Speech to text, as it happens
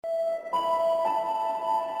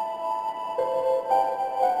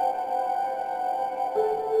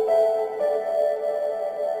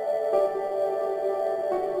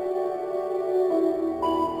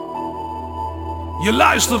Je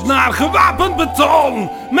luistert naar Gewapend Beton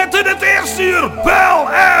met in het eerste uur Bel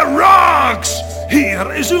Air Rocks.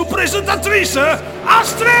 Hier is uw presentatrice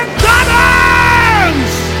Astrid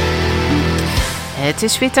Dannens. Het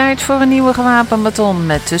is weer tijd voor een nieuwe Gewapend Beton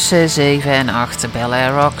met tussen 7 en 8 Bel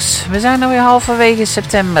Air Rocks. We zijn alweer halverwege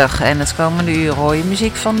september en het komende uur hoor je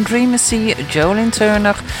muziek van Dreamacy, Jolene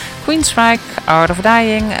Turner, Queensryche, Art of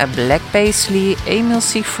Dying, Black Paisley, Emil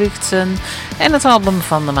Siegfriedsen en het album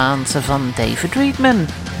van de maand van David Reedman.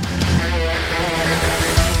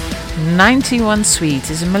 91 Sweet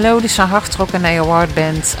is een melodische hardrock en award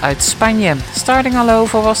band uit Spanje. Starting All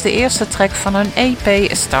Over was de eerste track van hun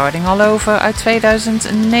EP Starting All Over uit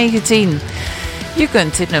 2019. Je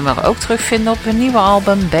kunt dit nummer ook terugvinden op hun nieuwe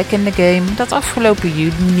album Back in the Game dat afgelopen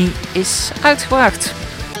juni is uitgebracht.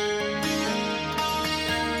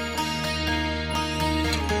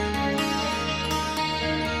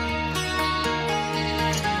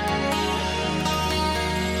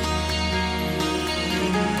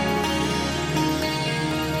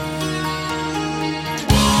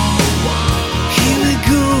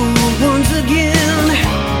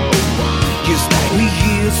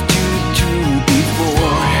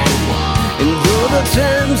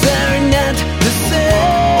 Times are not the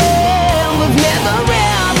same. We've never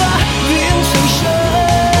ever been so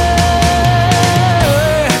sure.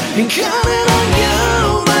 And counting on you,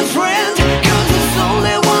 my friend, 'cause there's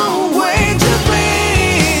only one way to be.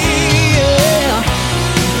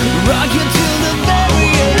 Rock you till the very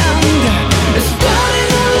end. It's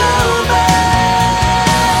starting all over.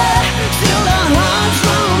 Till our hearts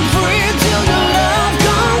run free, till your love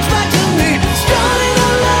comes back to me. Starting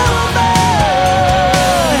all over.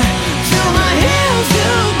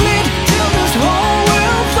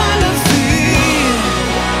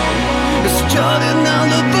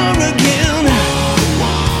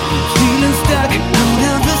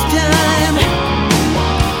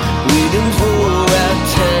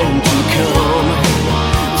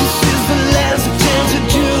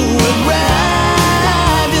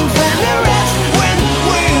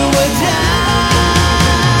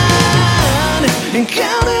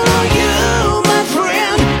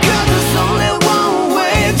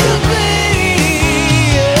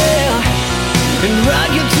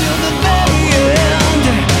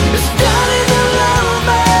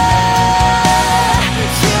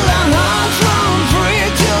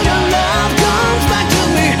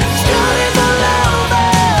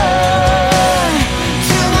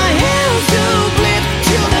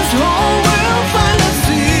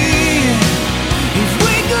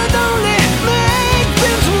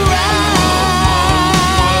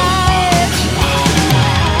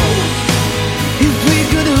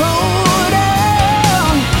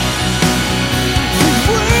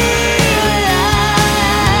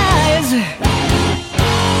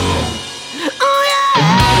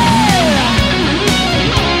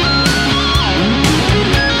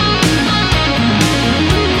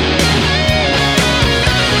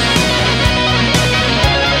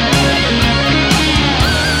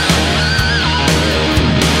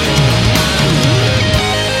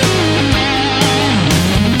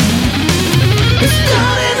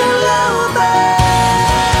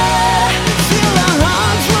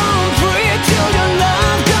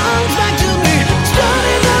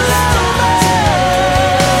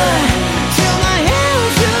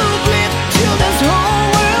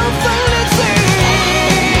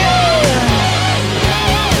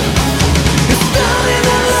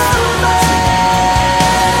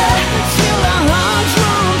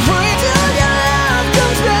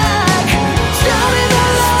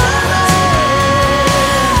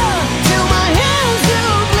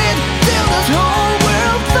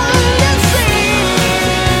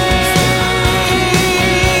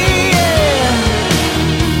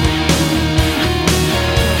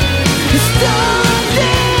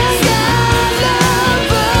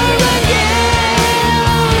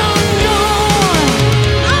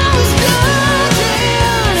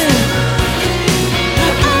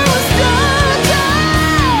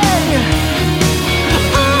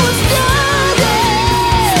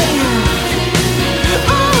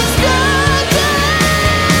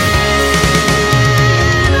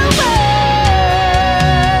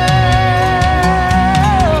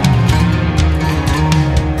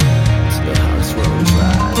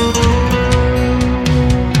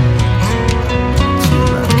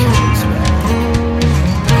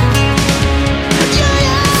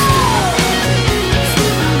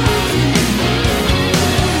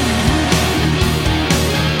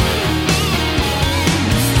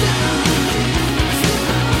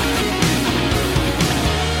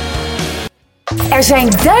 Er zijn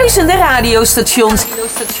duizenden radiostations.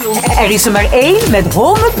 Er is er maar één met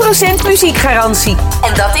 100% muziekgarantie.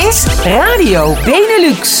 En dat is Radio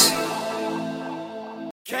Benelux.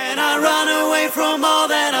 Can I run away from all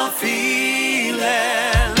that I'm feeling?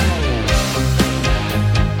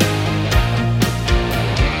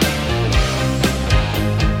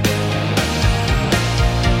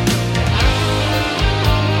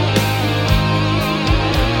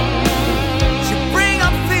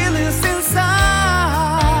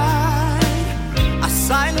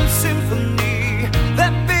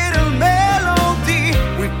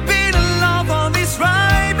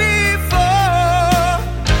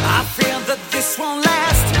 This won't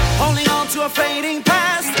last, holding on to a fading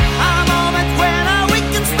past. A moment when our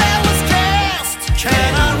weekend spell was cast.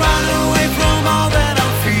 Can I run away from all that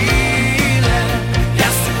I'm feeling?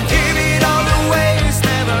 Yes, to give it all away is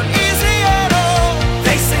never easy at all.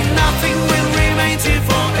 They say nothing will remain till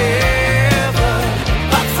forever,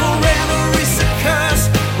 but forever is a curse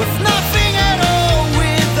with nothing at all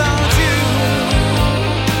without you.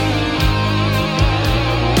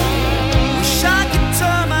 Wish I could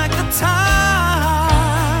turn back the time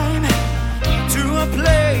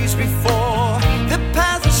place before the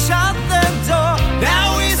past has shut the door.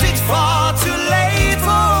 Now is it far too late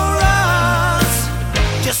for us?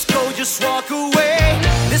 Just go, just walk away.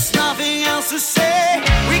 There's nothing else to say.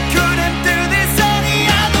 We couldn't do this any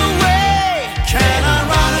other way. Can I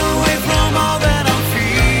run away from all that I'm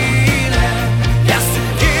feeling? Yes, to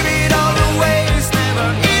give it all away is never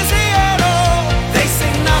easy at all. They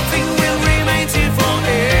say nothing will remain till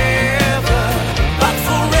forever, but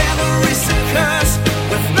forever is a curse.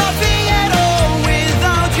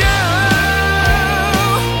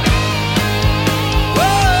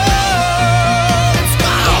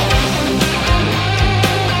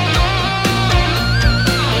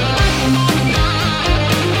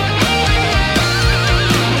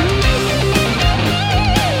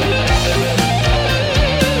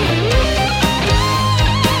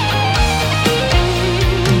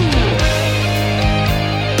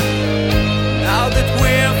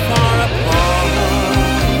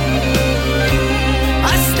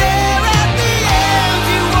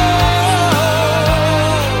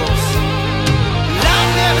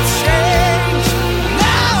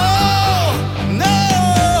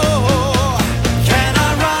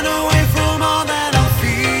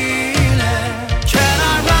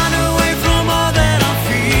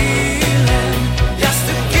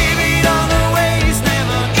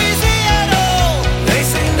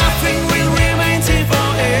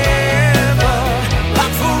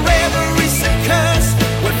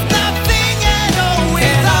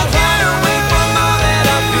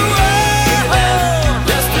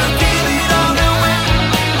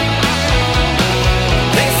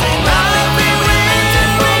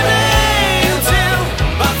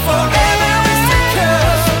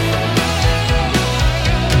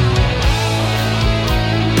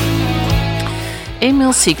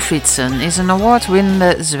 Emil Siegfriedsen is een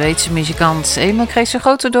award-winnende Zweedse muzikant. Emil kreeg zijn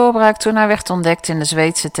grote doorbraak toen hij werd ontdekt in de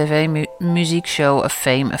Zweedse tv-muziekshow A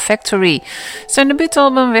Fame Factory. Zijn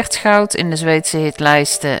debuutalbum werd goud in de Zweedse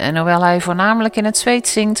hitlijsten en hoewel hij voornamelijk in het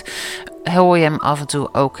Zweeds zingt, hoor je hem af en toe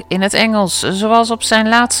ook in het Engels, zoals op zijn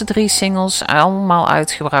laatste 3 singles, allemaal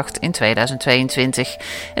uitgebracht in 2022.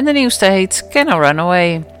 En de nieuwste heet Can I Run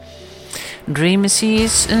Away? Dreamacy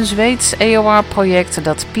is een Zweeds AOR-project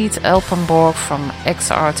dat Pete Elpenborg van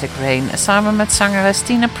Ex-Arctic Rain samen met zangeres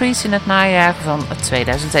Tina Priest in het najaar van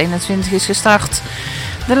 2021 is gestart.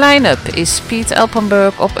 De line-up is Pete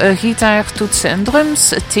Elpenborg op gitaar, toetsen en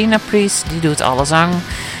drums, Tina Priest die doet alle zang,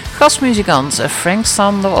 gastmuzikant Frank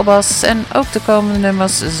Sander op bas en ook de komende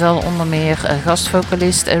nummers zal onder meer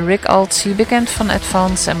gastvocalist Rick Altsey, bekend van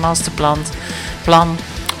Advance en Masterplan,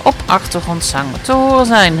 op achtergrondzang te horen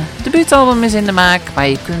zijn. Het debuutalbum is in de maak, maar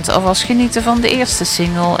je kunt alvast genieten van de eerste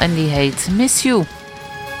single en die heet Miss You.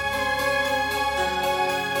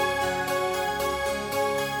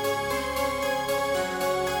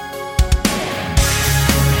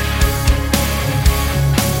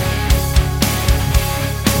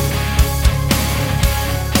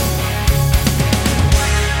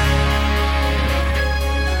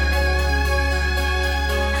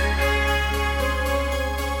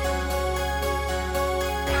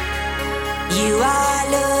 You are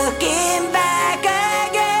looking back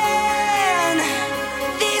again.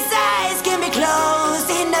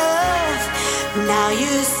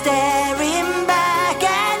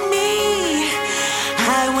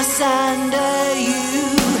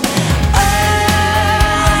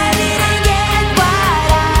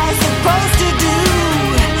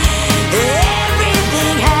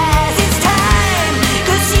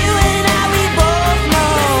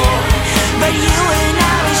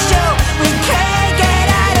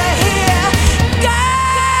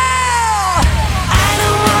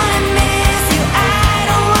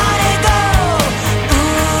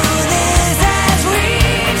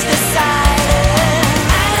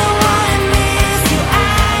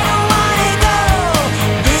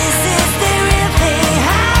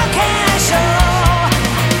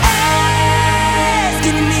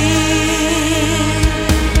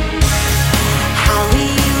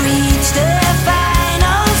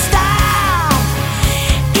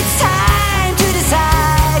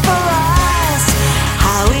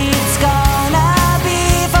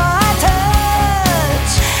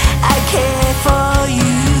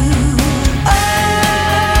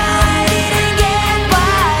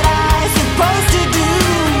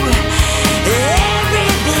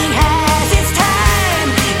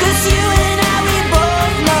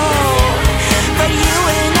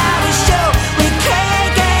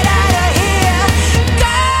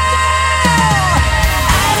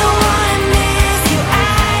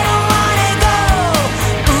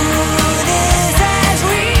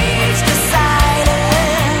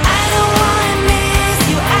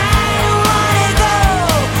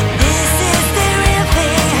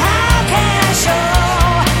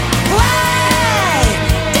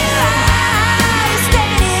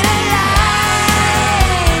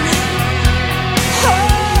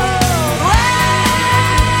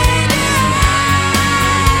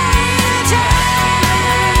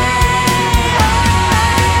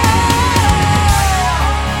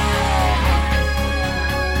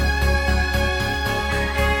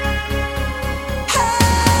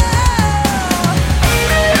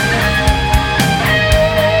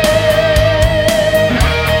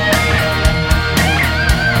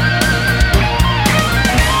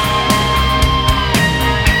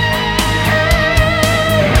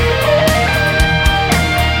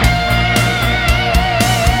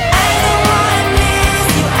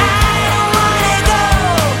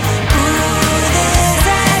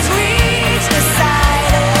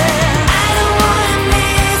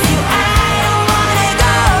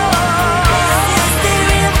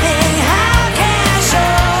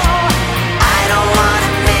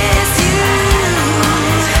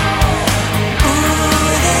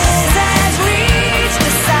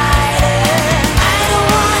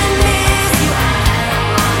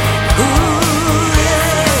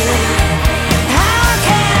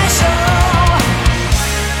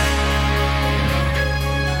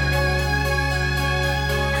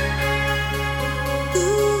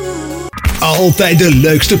 altijd de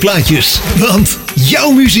leukste plaatjes. Want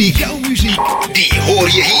jouw muziek, die hoor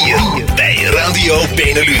je hier bij Radio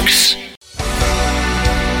Benelux.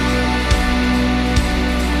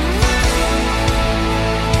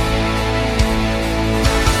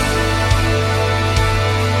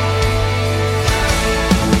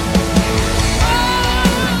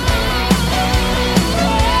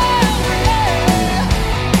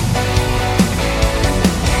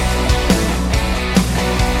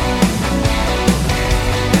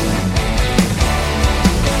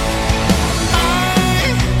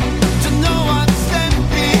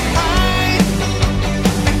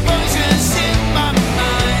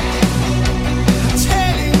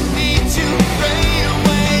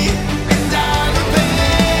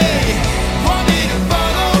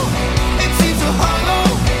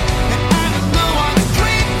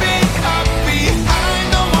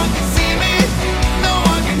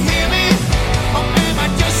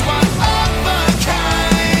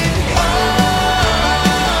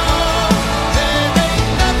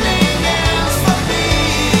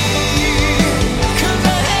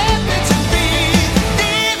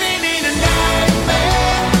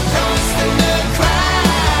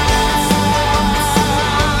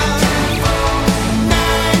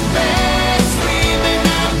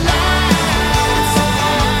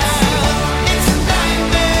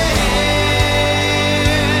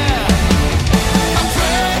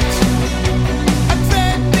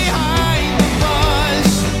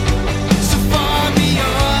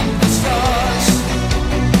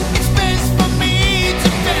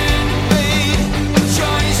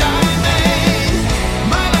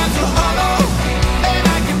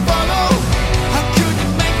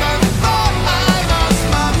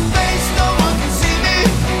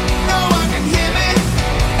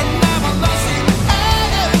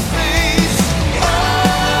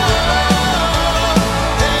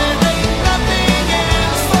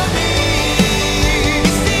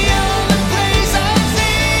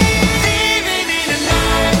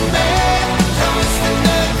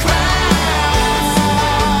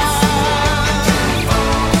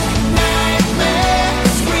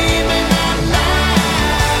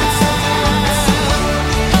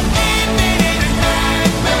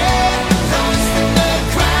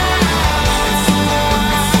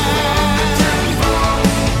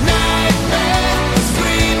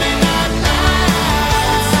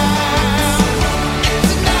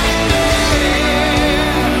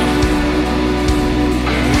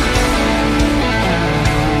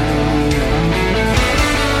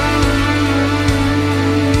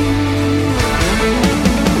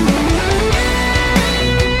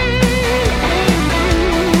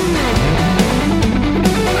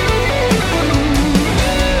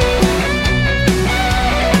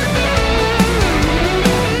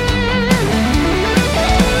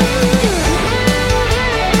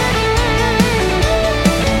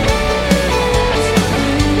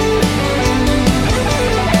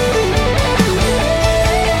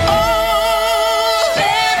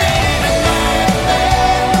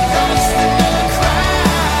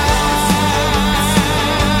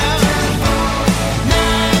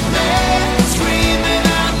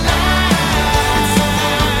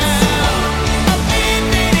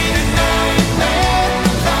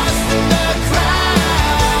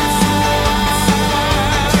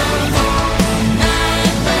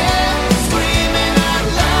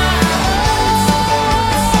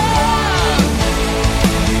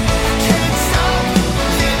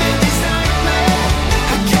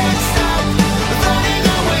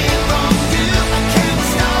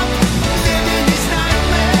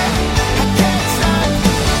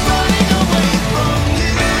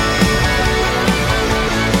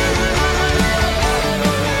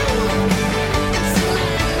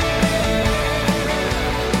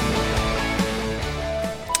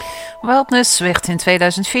 Wildness werd in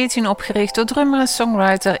 2014 opgericht door drummer en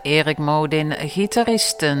songwriter Erik Modin,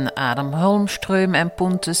 gitaristen Adam Holmström en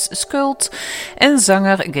Pontus Skuld en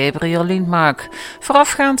zanger Gabriel Lindmark.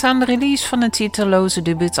 Voorafgaand aan de release van het titelloze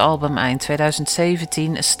debuutalbum eind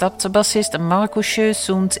 2017 stapte bassist Marco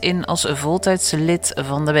Sjösund in als voltijdse lid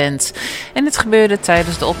van de band. En dit gebeurde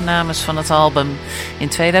tijdens de opnames van het album. In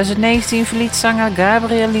 2019 verliet zanger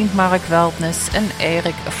Gabriel Lindmark Wildness en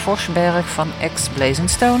Erik Forsberg van ex-Blazing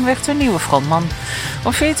Stone werd hun nieuwe frontman.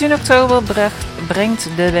 Op 14 oktober brengt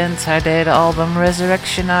de band haar derde album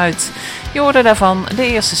Resurrection uit. Je hoorde daarvan de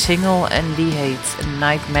eerste single en die heet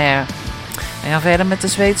Nightmare. We gaan verder met de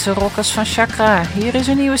Zweedse rockers van Chakra. Hier is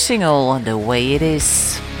een nieuwe single, The Way It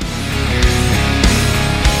Is.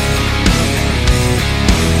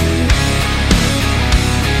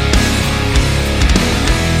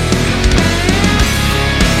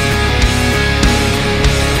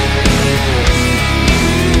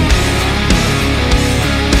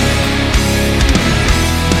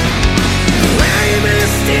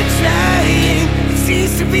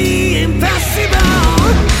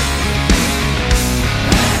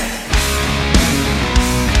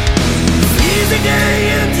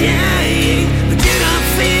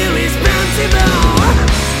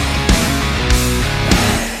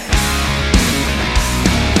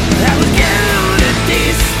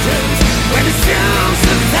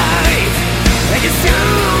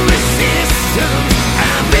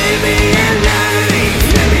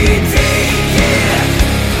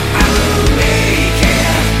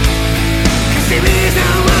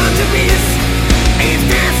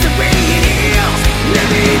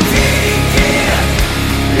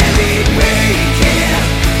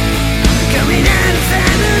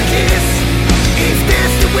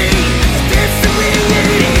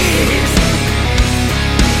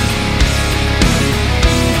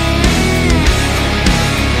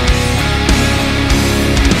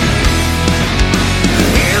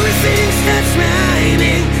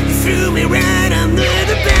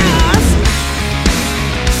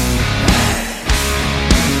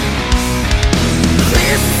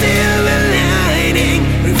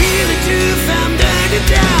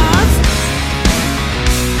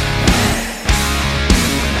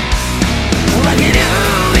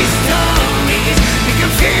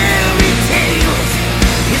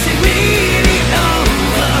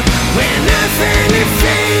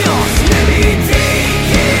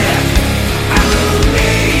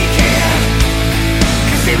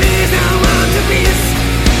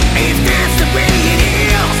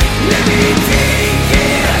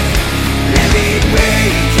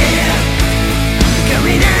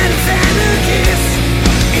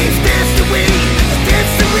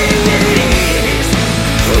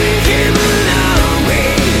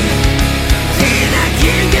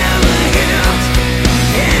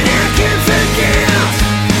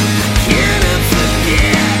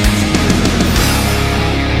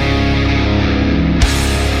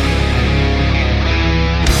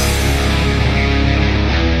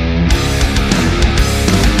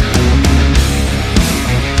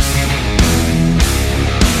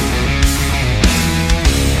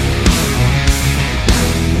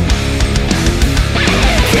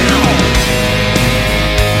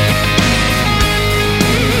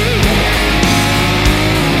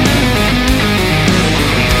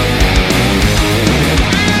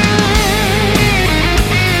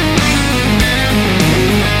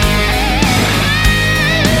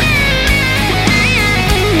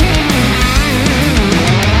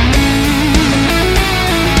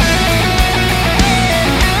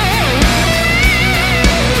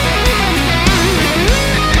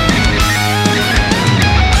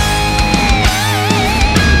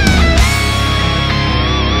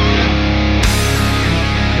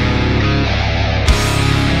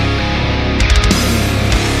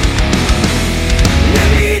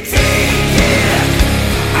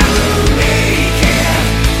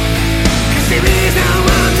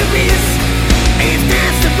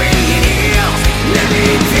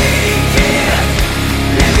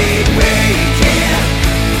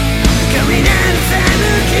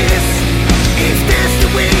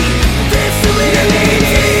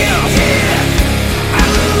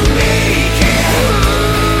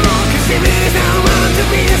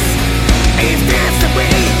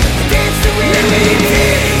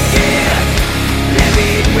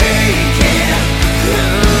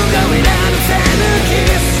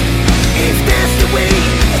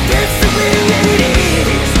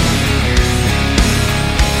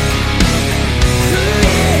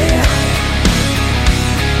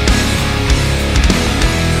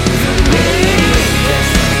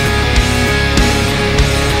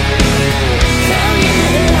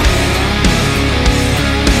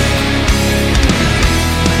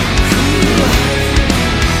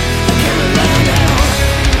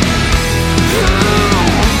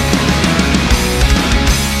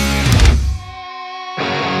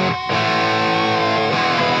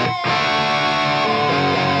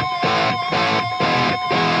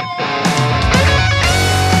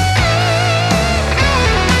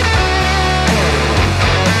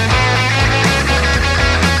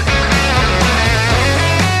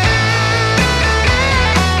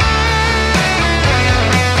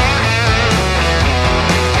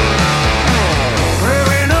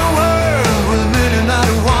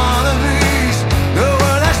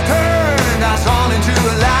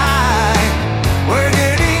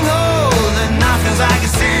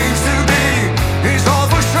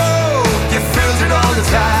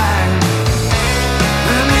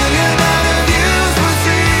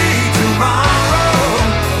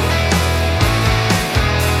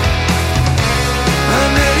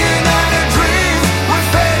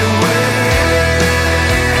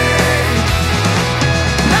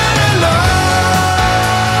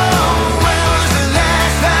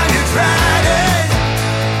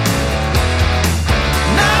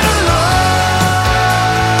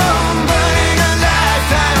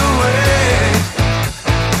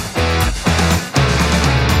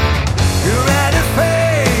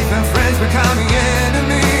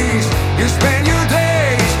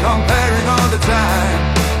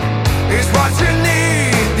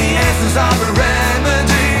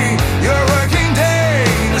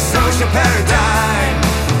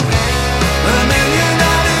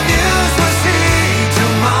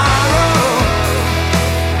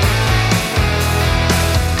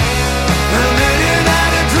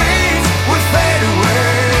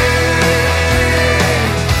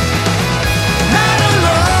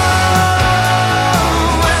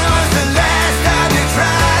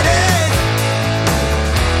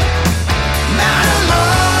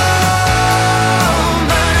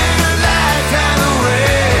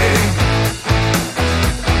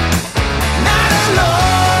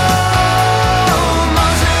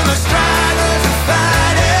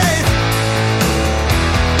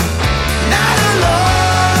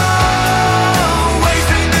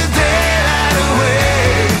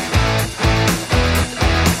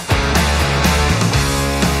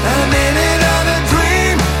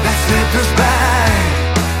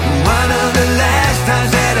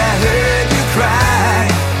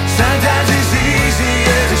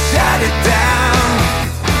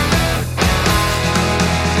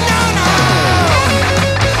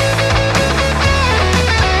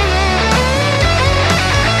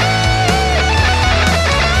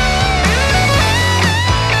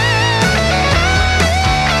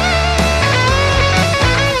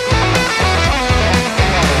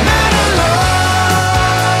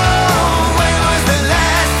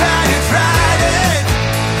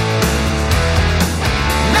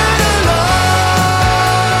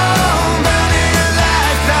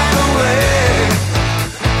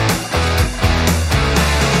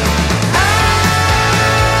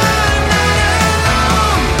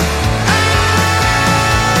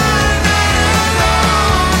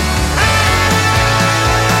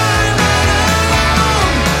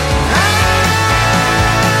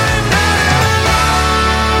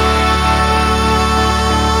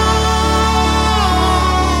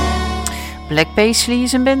 Black Paisley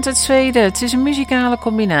is een band uit Zweden. Het is een muzikale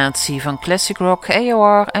combinatie van classic rock,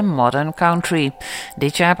 AOR en modern country.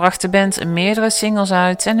 Dit jaar bracht de band meerdere singles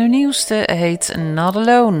uit en hun nieuwste heet Not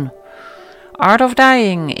Alone. Art of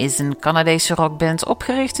Dying is een Canadese rockband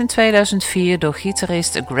opgericht in 2004 door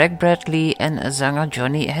gitarist Greg Bradley en zanger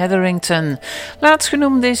Johnny Hetherington.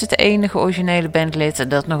 Laatstgenoemde is het enige originele bandlid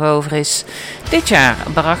dat nog over is. Dit jaar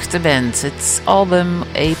bracht de band het album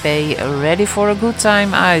EP Ready for a Good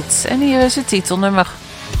Time uit en hier is het titelnummer.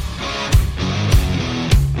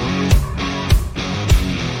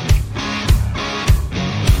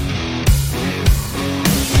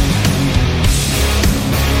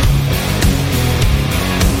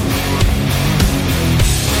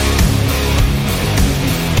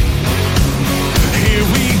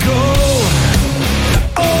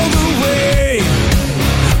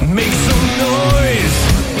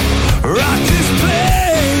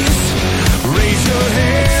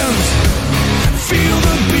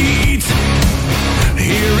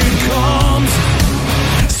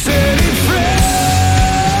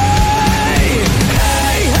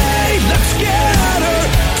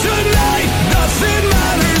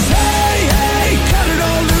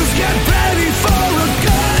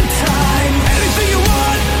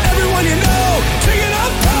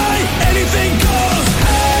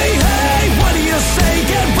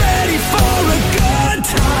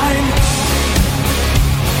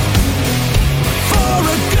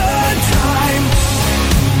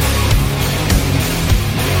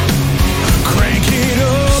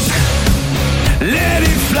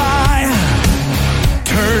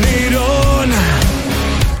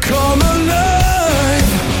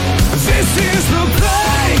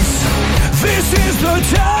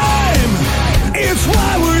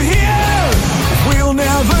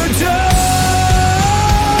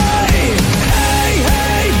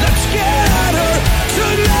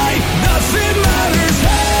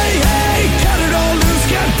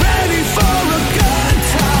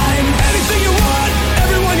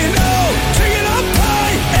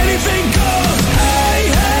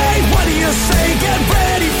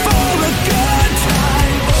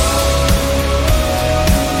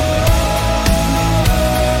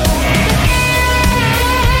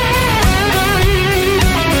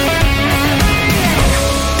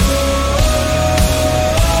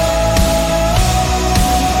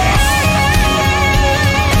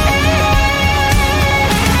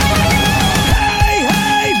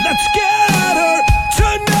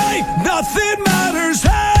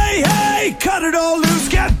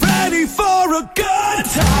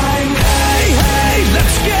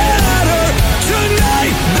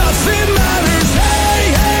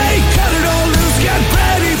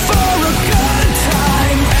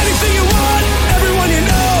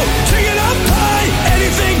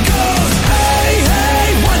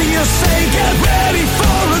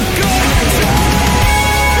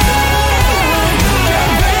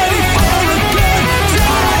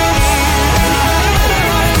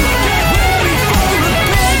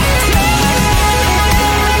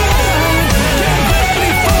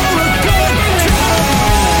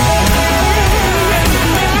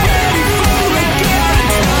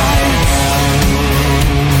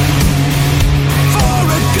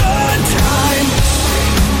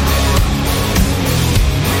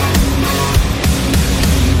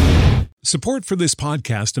 Support for this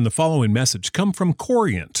podcast and the following message come from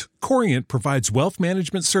Corient. Corient provides wealth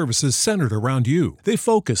management services centered around you. They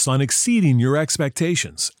focus on exceeding your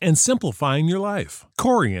expectations and simplifying your life.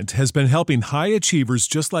 Corient has been helping high achievers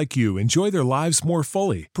just like you enjoy their lives more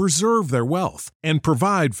fully, preserve their wealth, and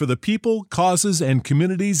provide for the people, causes, and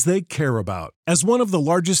communities they care about. As one of the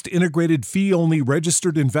largest integrated fee-only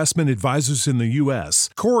registered investment advisors in the U.S.,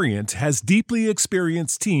 Corient has deeply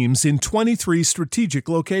experienced teams in 23 strategic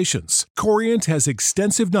locations. Corient has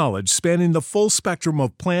extensive knowledge spanning the full spectrum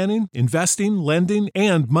of planning, investing, lending,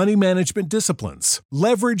 and money management disciplines.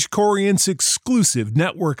 Leverage Corient's exclusive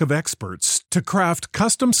network of experts to craft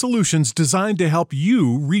custom solutions designed to help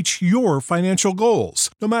you reach your financial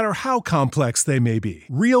goals, no matter how complex they may be.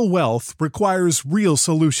 Real wealth requires real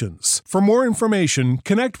solutions. For more information,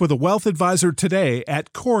 connect with a wealth advisor today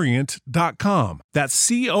at Corient.com. That's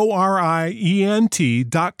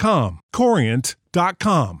Corient.com.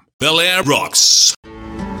 Corient.com. Bel Air rocks.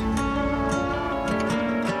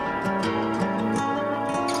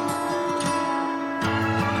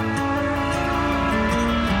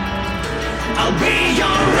 I'll be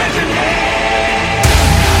your reckoning.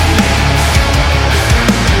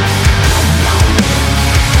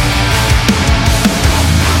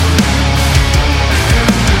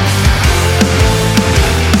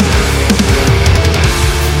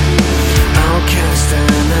 Outcast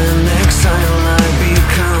and an exile.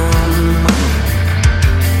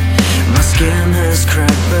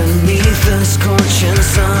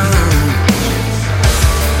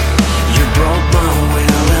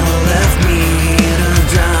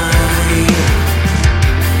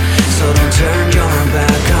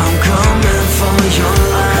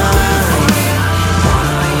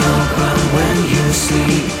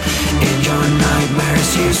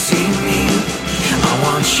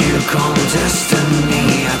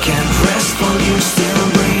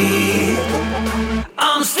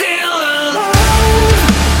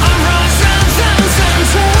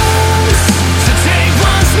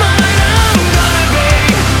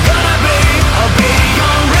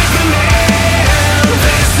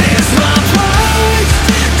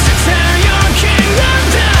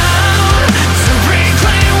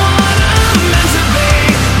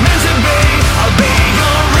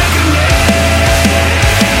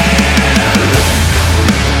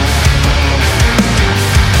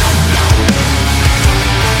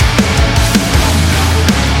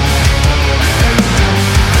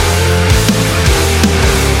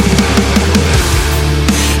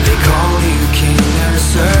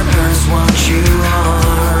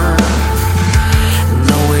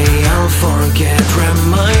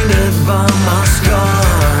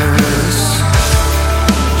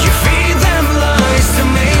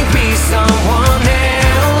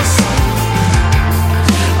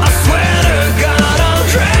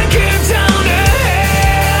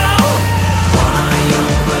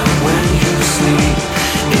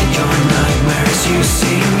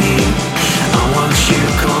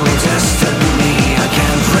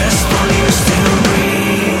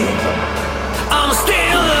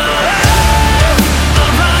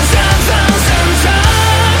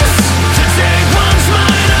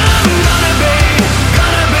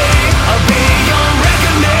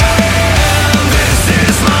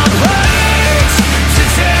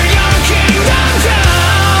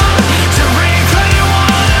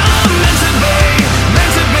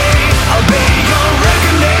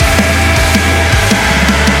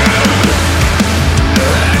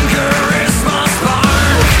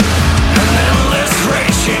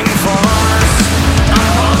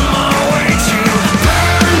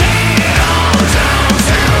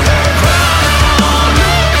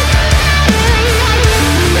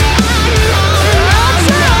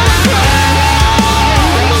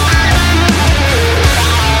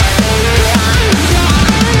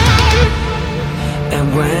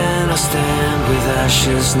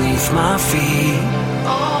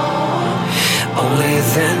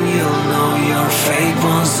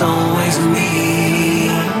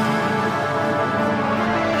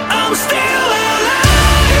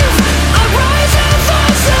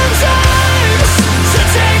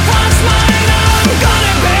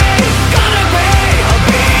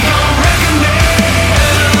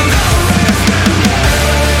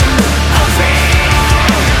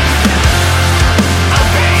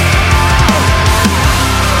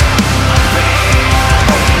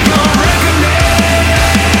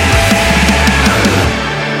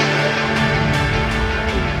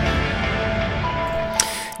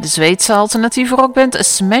 De Zweedse alternatieve rockband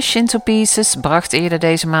Smash Into Pieces bracht eerder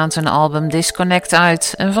deze maand een album Disconnect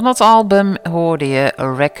uit. En van dat album hoorde je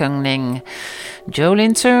Reckoning.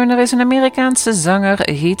 Jolene Turner is een Amerikaanse zanger,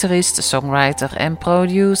 gitarist, songwriter en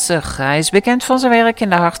producer. Hij is bekend van zijn werk in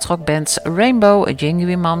de hardrockbands Rainbow,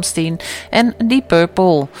 Yngwie Malmsteen en Deep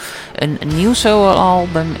Purple. Een nieuw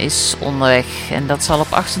soloalbum is onderweg en dat zal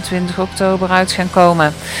op 28 oktober uit gaan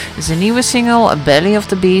komen. Zijn nieuwe single Belly of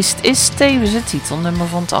the Beast is tevens het titelnummer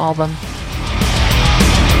van het album.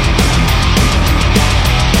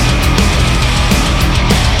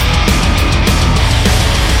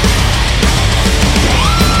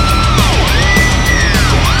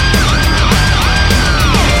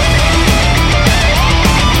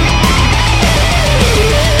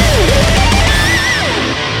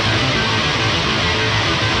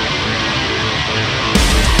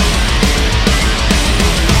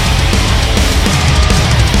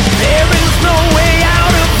 There is no way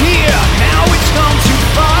out of here.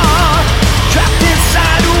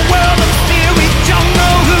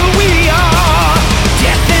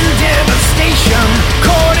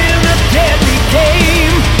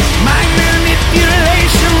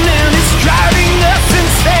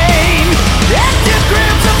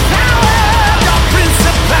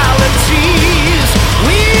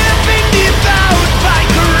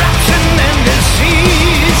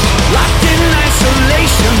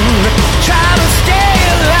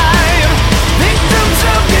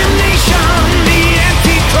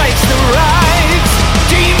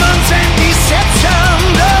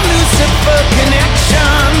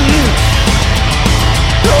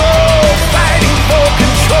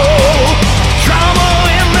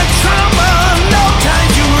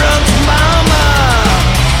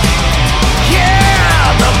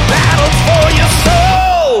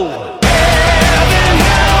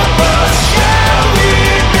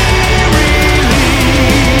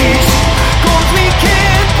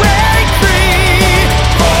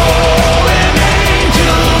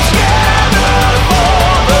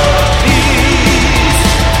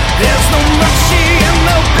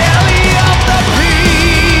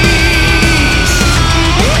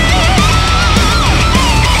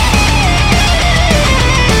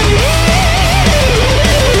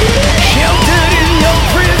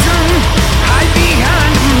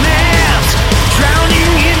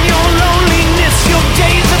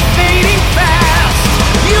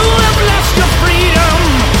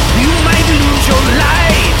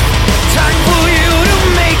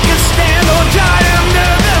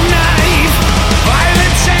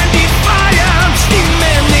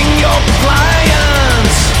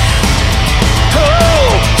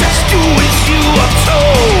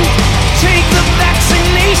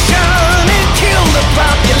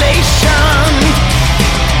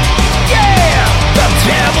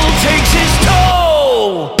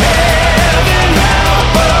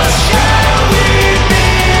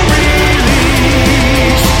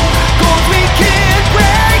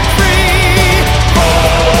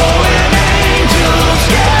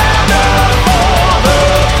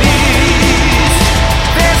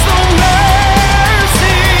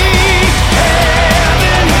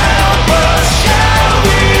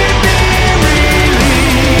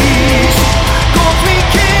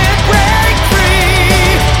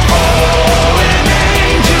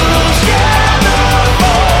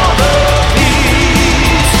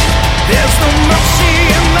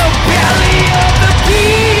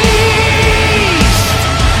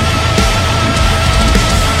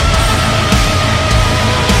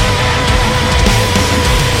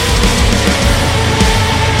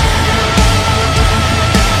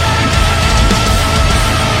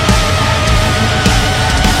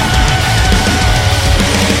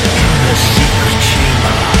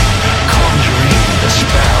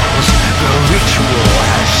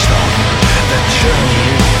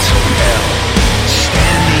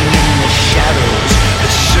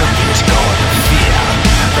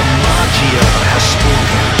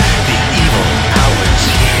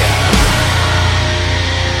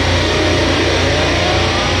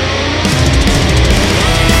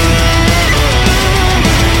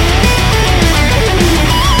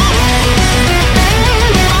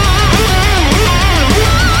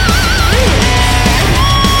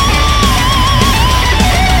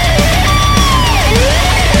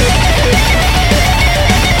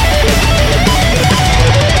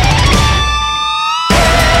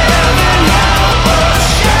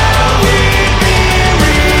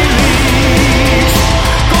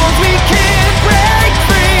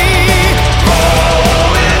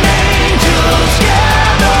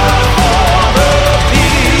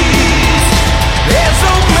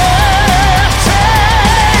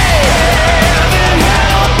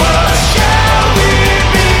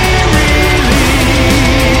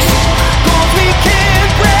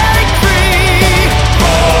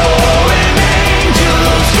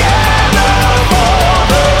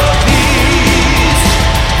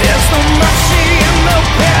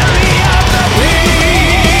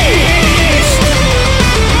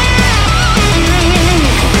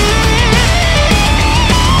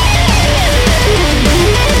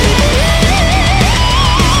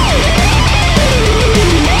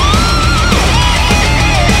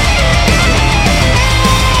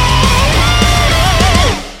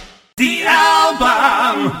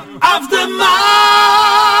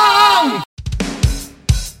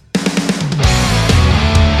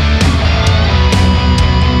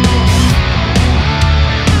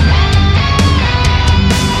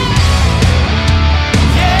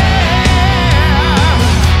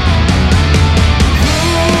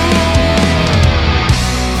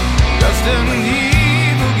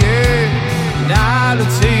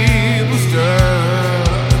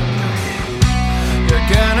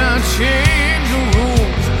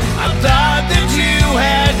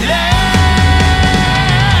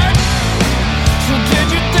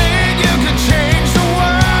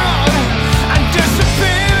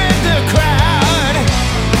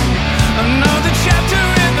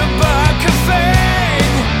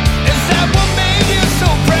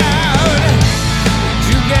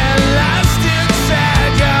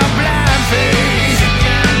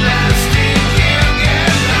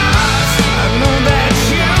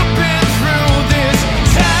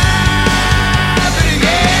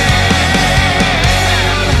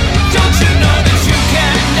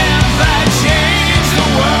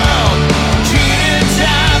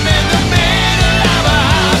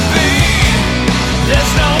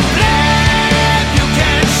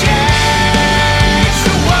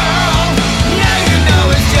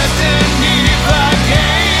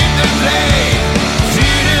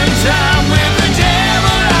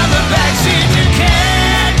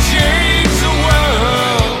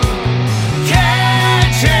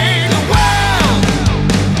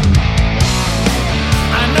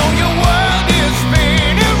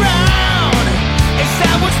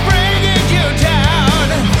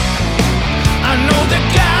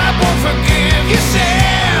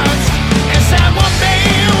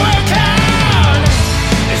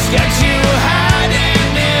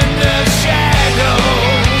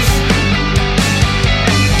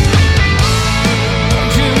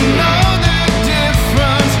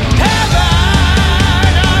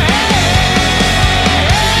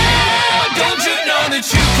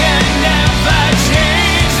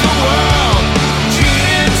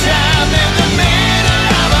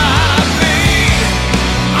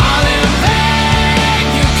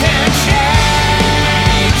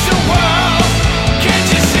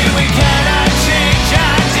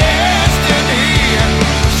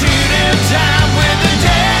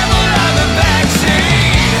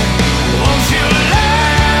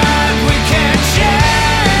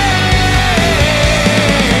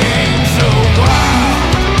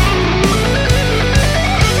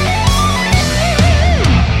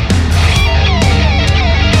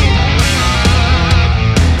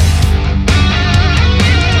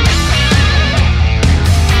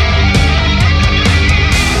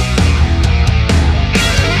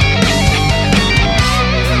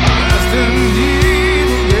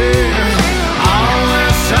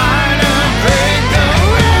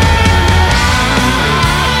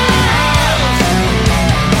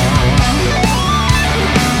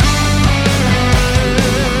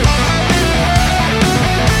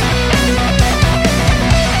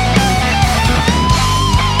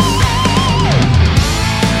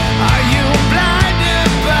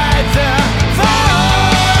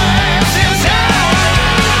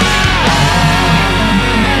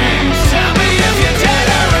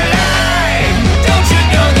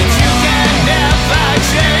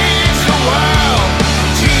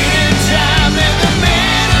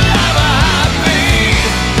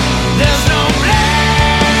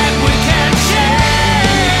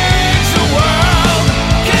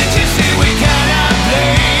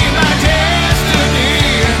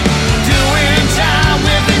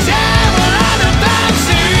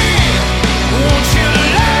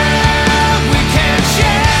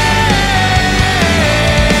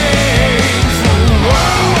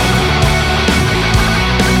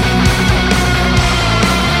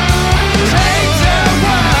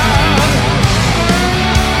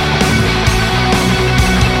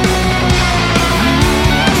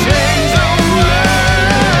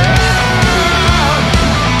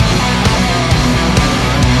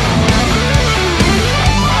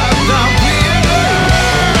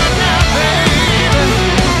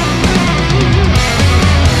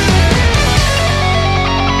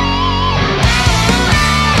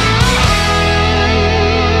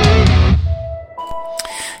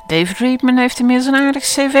 David Friedman heeft inmiddels een aardig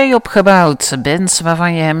cv opgebouwd. Bands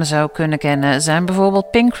waarvan je hem zou kunnen kennen zijn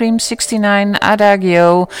bijvoorbeeld Pink Cream 69,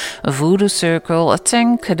 Adagio, Voodoo Circle, A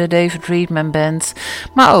Tank, de David Friedman Band,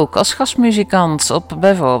 maar ook als gastmuzikant op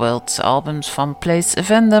bijvoorbeeld albums van Place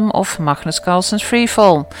Vendom of Magnus Carlsen's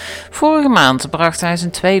Freefall. Vorige maand bracht hij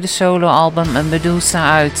zijn tweede soloalbum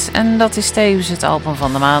Medusa uit en dat is tevens het album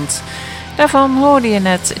van de maand. Daarvan hoorde je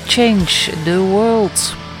net Change the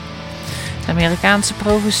World. De Amerikaanse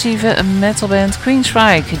progressieve metalband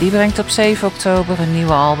Queensryche die brengt op 7 oktober een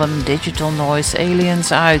nieuwe album Digital Noise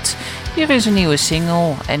Aliens uit. Hier is een nieuwe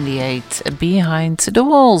single en die heet Behind the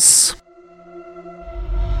Walls.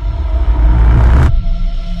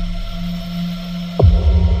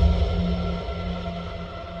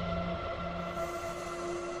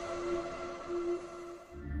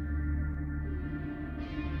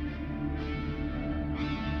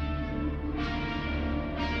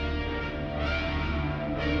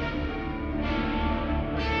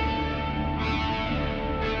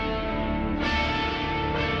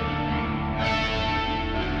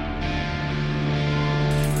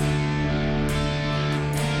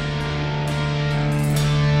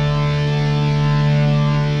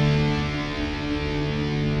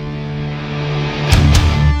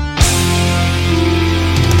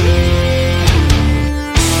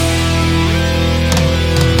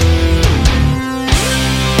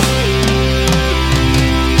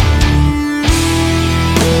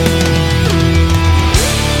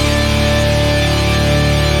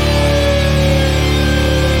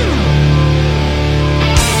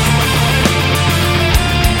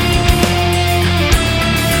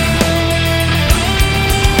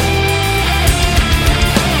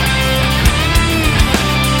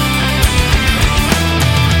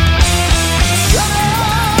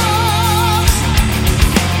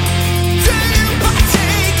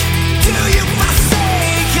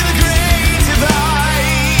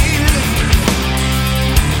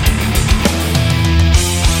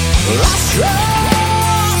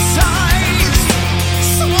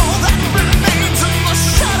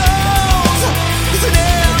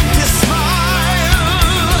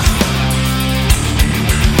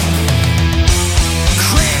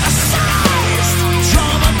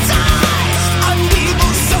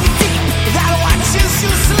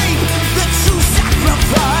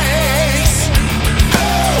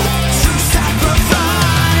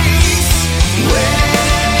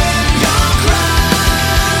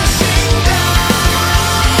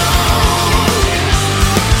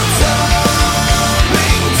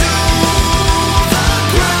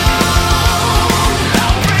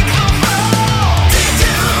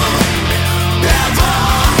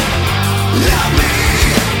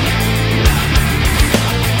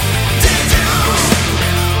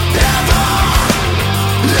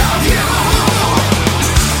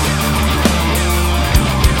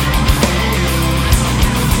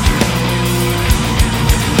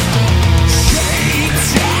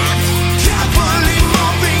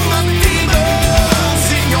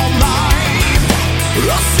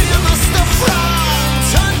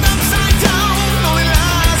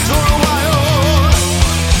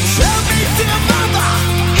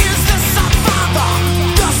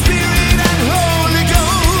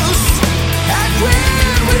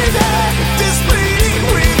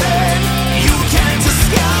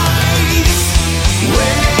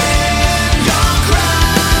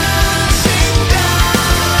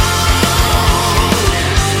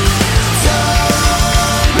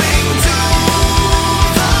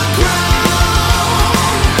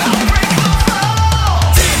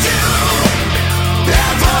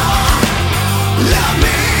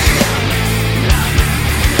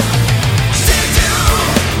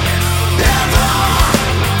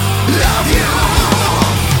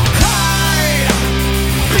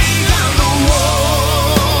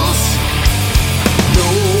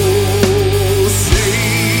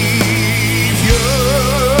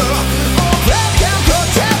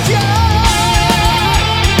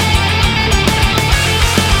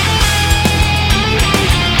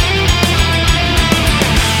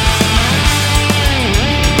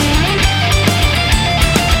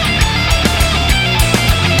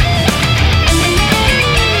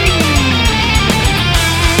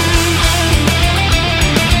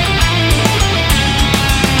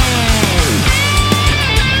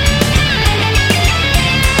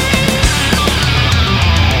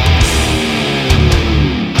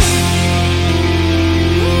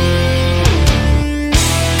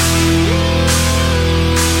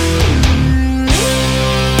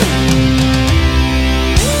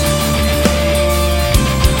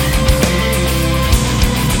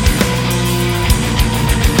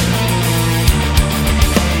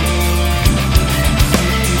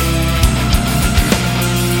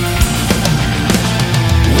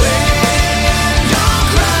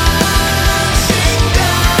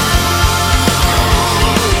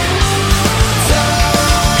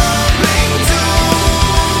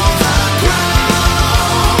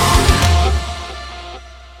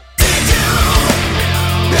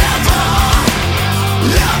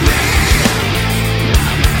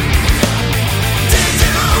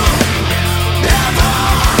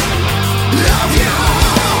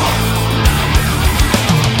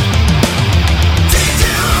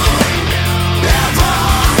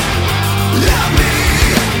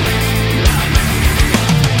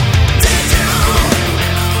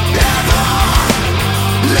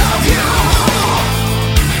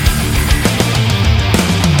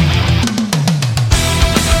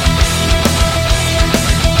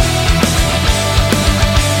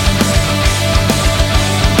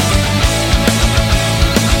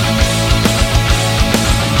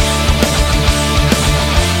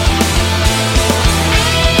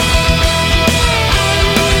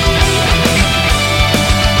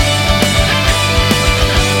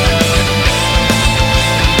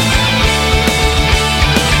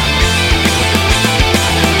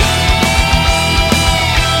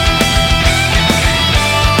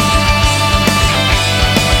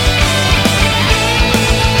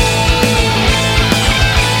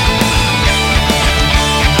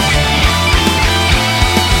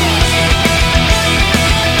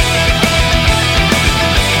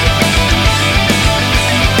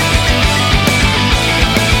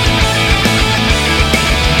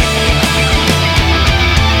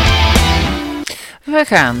 We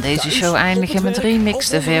gaan deze show eindigen met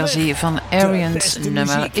remixte versie van Arian's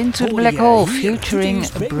nummer Into the Black Hole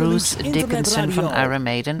featuring Bruce Dickinson van Iron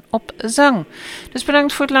Maiden op zang. Dus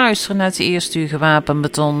bedankt voor het luisteren naar het eerste uur Gewapend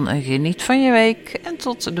Beton. Geniet van je week en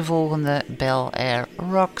tot de volgende Bel Air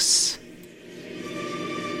Rocks.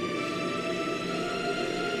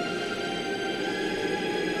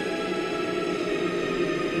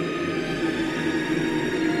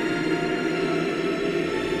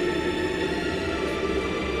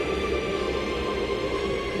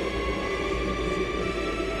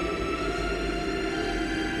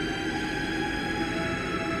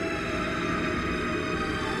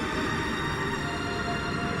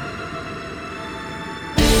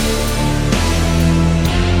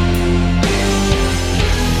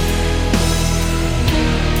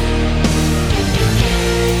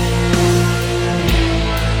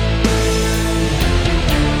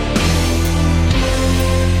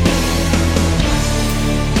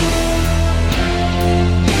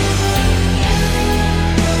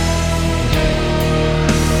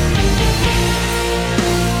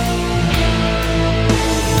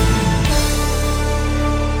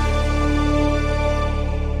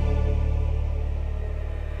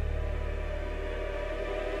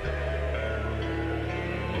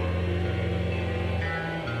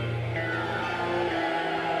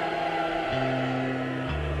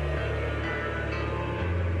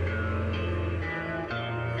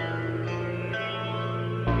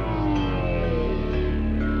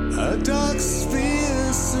 A dark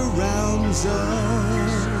sphere surrounds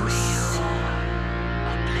us.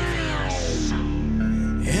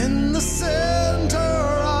 In the center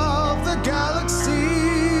of the galaxy,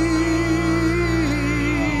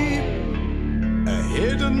 a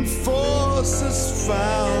hidden force has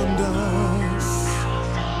found us.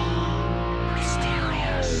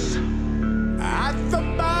 At the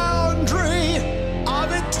boundary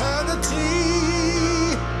of eternity.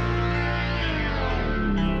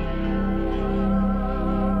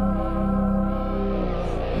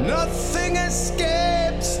 Nothing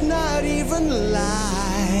escapes, not even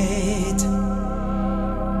light.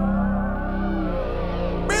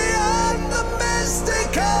 Beyond the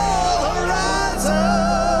mystical horizon,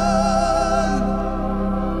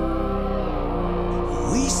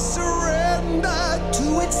 we surrender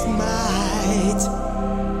to its might.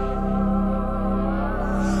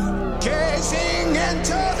 Gazing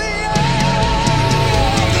into the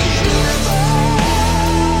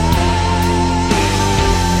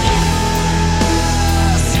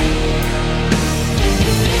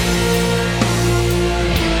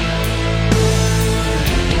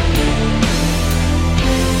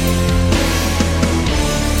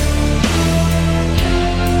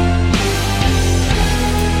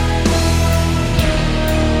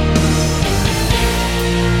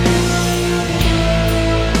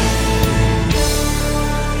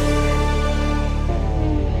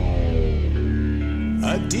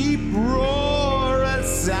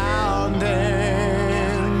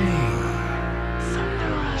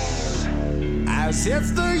as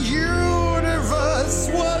if the universe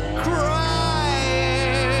were crying.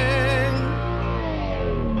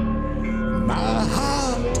 My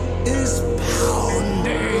heart is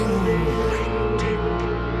pounding.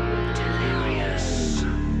 Delirious.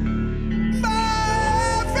 My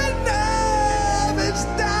every nerve is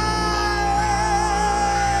dying.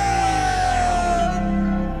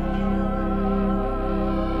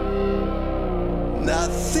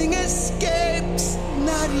 Nothing escapes,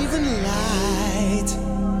 not even light.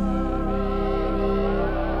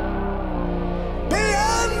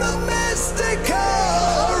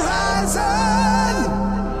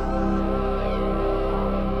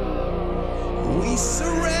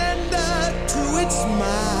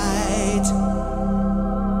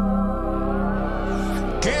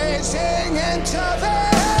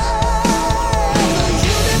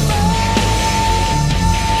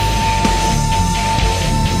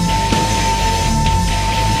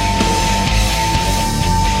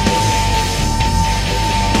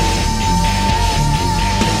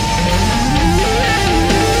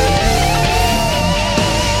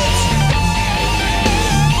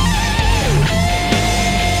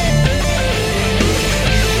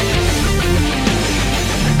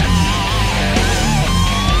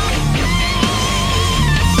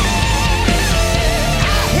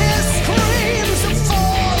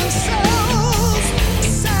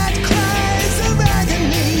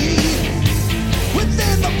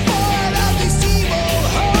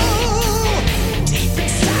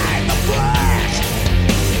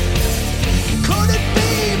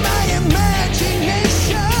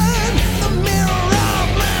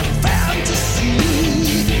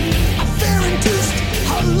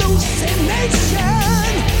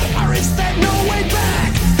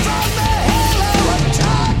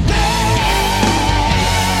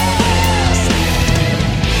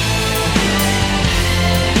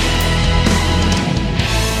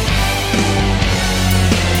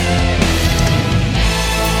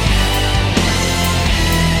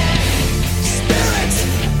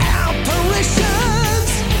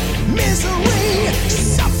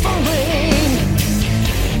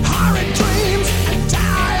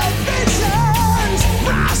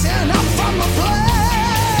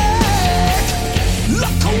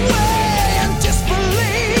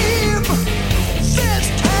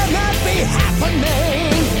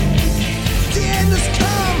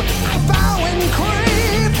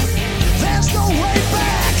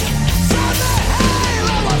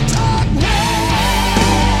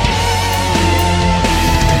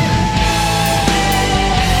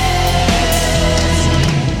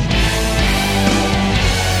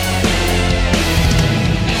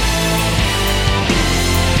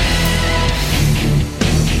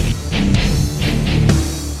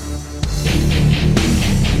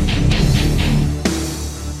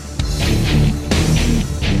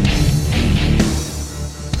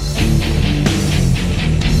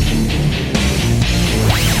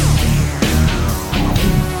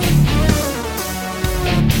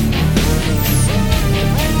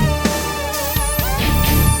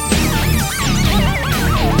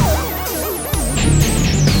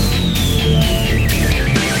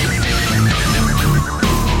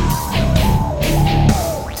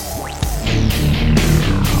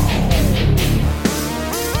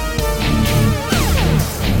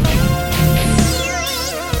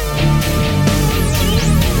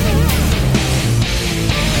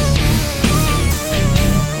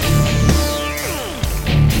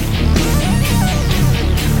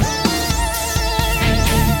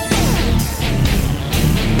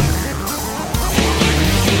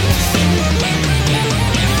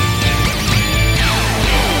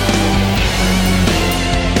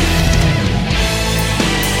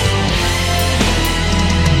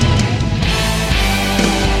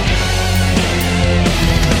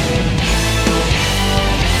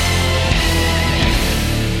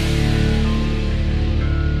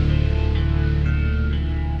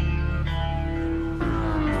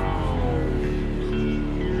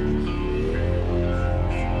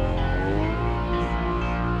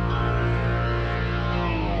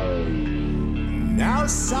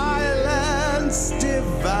 silence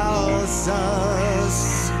devours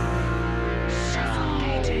us.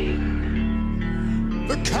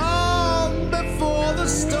 The calm before the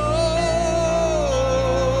storm.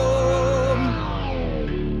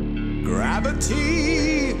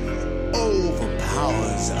 Gravity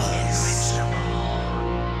overpowers us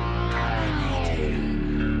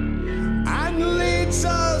and leads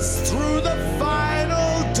us through the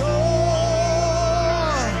final door.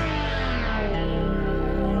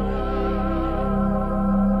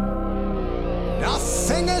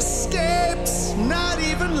 Nothing escapes, not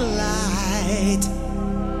even light.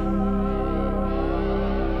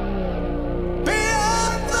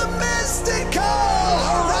 Beyond the mystical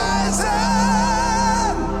horizon,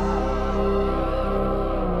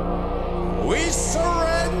 we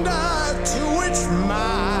surrender to its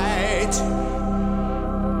might,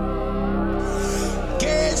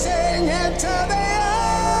 gazing into the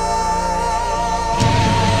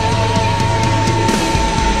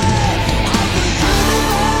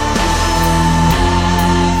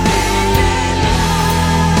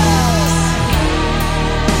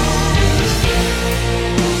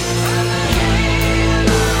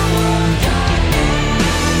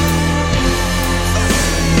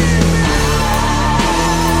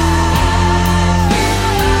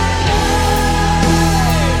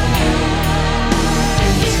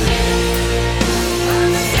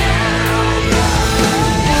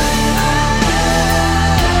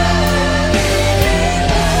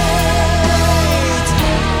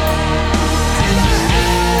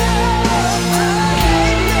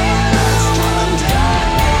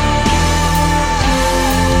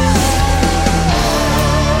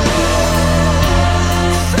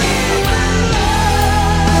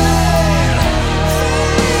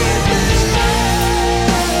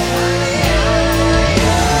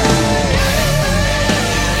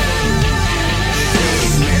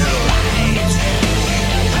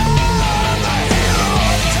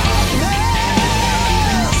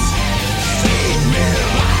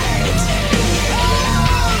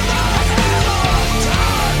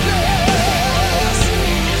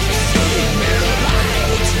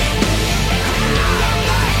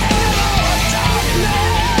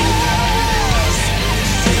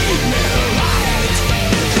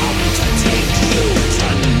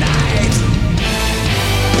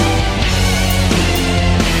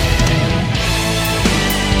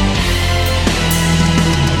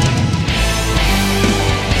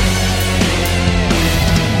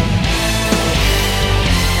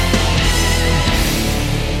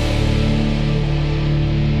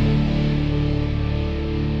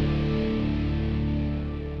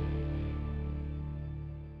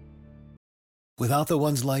Without the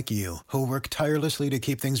ones like you, who work tirelessly to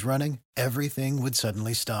keep things running, everything would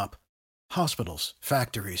suddenly stop. Hospitals,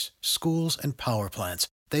 factories, schools, and power plants,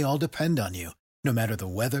 they all depend on you. No matter the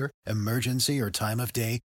weather, emergency, or time of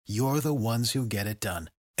day, you're the ones who get it done.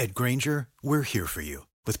 At Grainger, we're here for you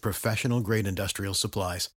with professional-grade industrial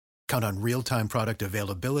supplies. Count on real-time product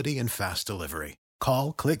availability and fast delivery.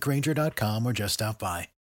 Call, click Grainger.com, or just stop by.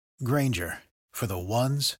 Grainger, for the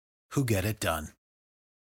ones who get it done.